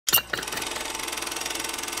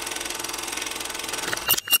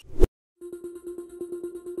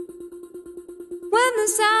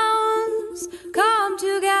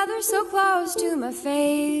camera so close to my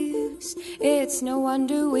face. It's no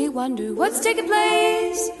wonder we wonder what's taking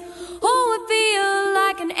place. Oh, I feel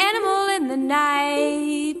like an animal in the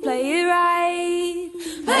night. Play it right,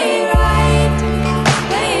 play it right,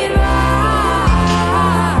 play it right.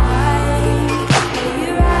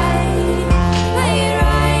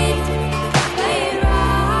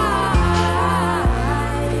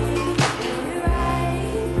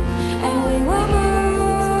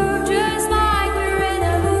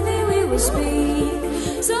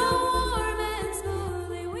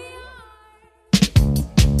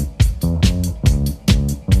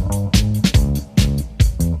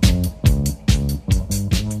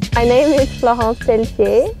 My name is Florence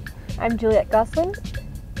Pelletier. I'm Juliette Gosselin.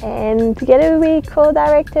 And together we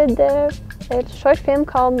co-directed a short film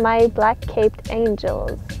called My Black-Caped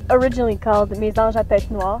Angels. Originally called Mes Anges à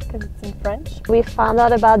Tête Noire because it's in French. We found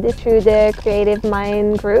out about this through the Creative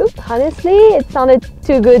Mind group. Honestly, it sounded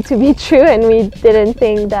too good to be true and we didn't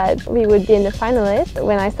think that we would be in the finalists.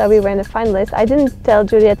 When I saw we were in the finalists, I didn't tell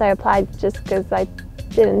Juliette I applied just because I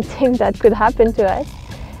didn't think that could happen to us.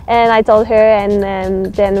 And I told her,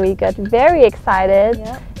 and then we got very excited.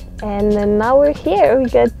 Yeah. And then now we're here. We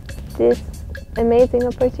got this amazing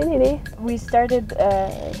opportunity. We started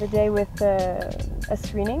the day with a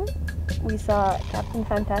screening. We saw Captain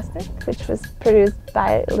Fantastic, which was produced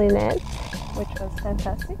by Lynette, which was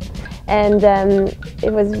fantastic. And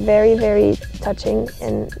it was very, very touching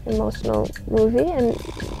and emotional movie. And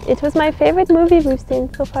it was my favorite movie we've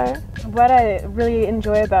seen so far. What I really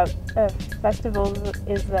enjoy about festivals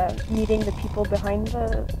is meeting the people behind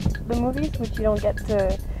the movies, which you don't get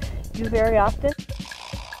to do very often.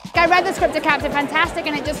 I read the script of Captain Fantastic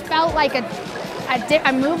and it just felt like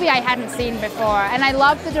a movie I hadn't seen before. And I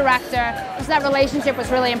loved the director, so that relationship was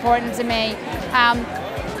really important to me.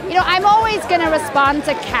 You know, I'm always going to respond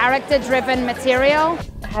to character-driven material.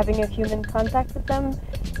 Having a human contact with them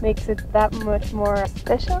makes it that much more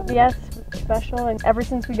special. Yes, special. And ever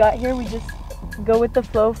since we got here, we just go with the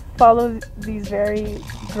flow, follow these very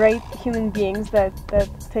great human beings that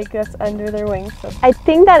take us under their wings. So I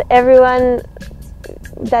think that everyone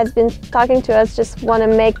that's been talking to us just want to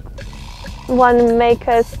make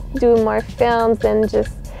us do more films, and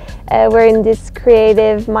just we're in this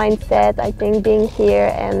creative mindset, I think, being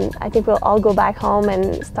here, and I think we'll all go back home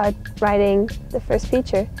and start writing the first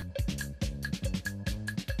feature.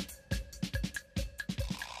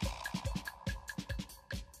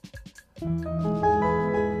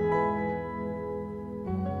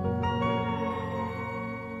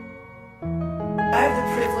 I have the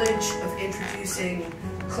privilege of introducing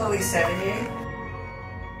Chloe Sevigny.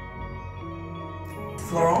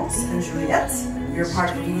 Florence and Juliette, you're part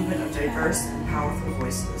of a movement of diverse and powerful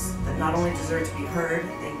voices that not only deserve to be heard,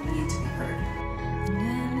 they need to be heard.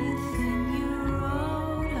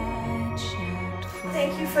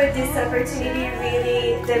 Thank you for this opportunity,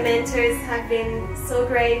 really. The mentors have been so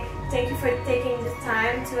great. Thank you for taking the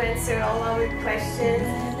time to answer all our questions.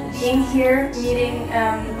 Being here, meeting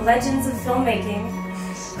legends of filmmaking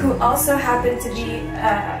who also happen to be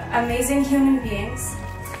amazing human beings.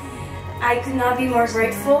 I could not be more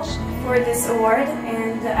grateful for this award,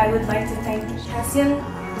 and I would like to thank Cassian,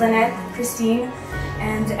 Lynette, Christine,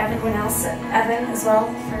 and everyone else, Evan as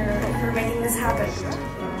well, for making this happen.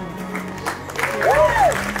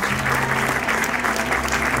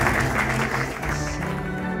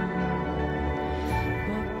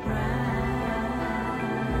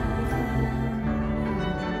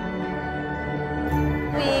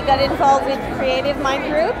 We got involved with Creative Mind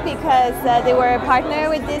Group because they were a partner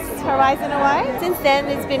with this Horizon Award. Since then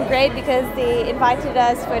it's been great because they invited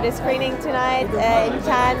us for the screening tonight in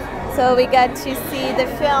Cannes. So we got to see the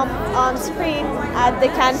film on screen at the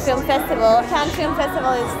Cannes Film Festival. Cannes Film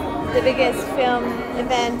Festival is the biggest film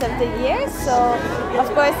event of the year, so of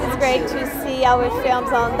course it's great to see our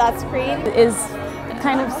films on that screen. It is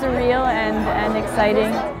kind of surreal and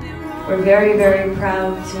exciting. We're very, very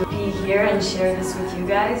proud to be here and share this with you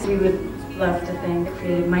guys. We would love to thank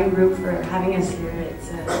Creative Mind Group for having us here. It's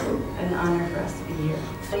an honor for us to be here.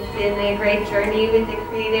 It's been a great journey with the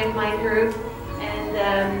Creative Mind Group, and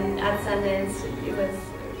at Sundance it was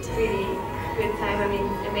really good time. I mean,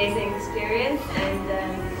 amazing experience, and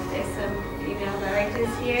there's some female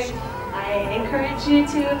directors here. I encourage you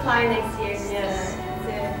to apply next year. It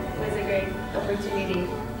was a great opportunity.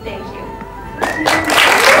 Thank you.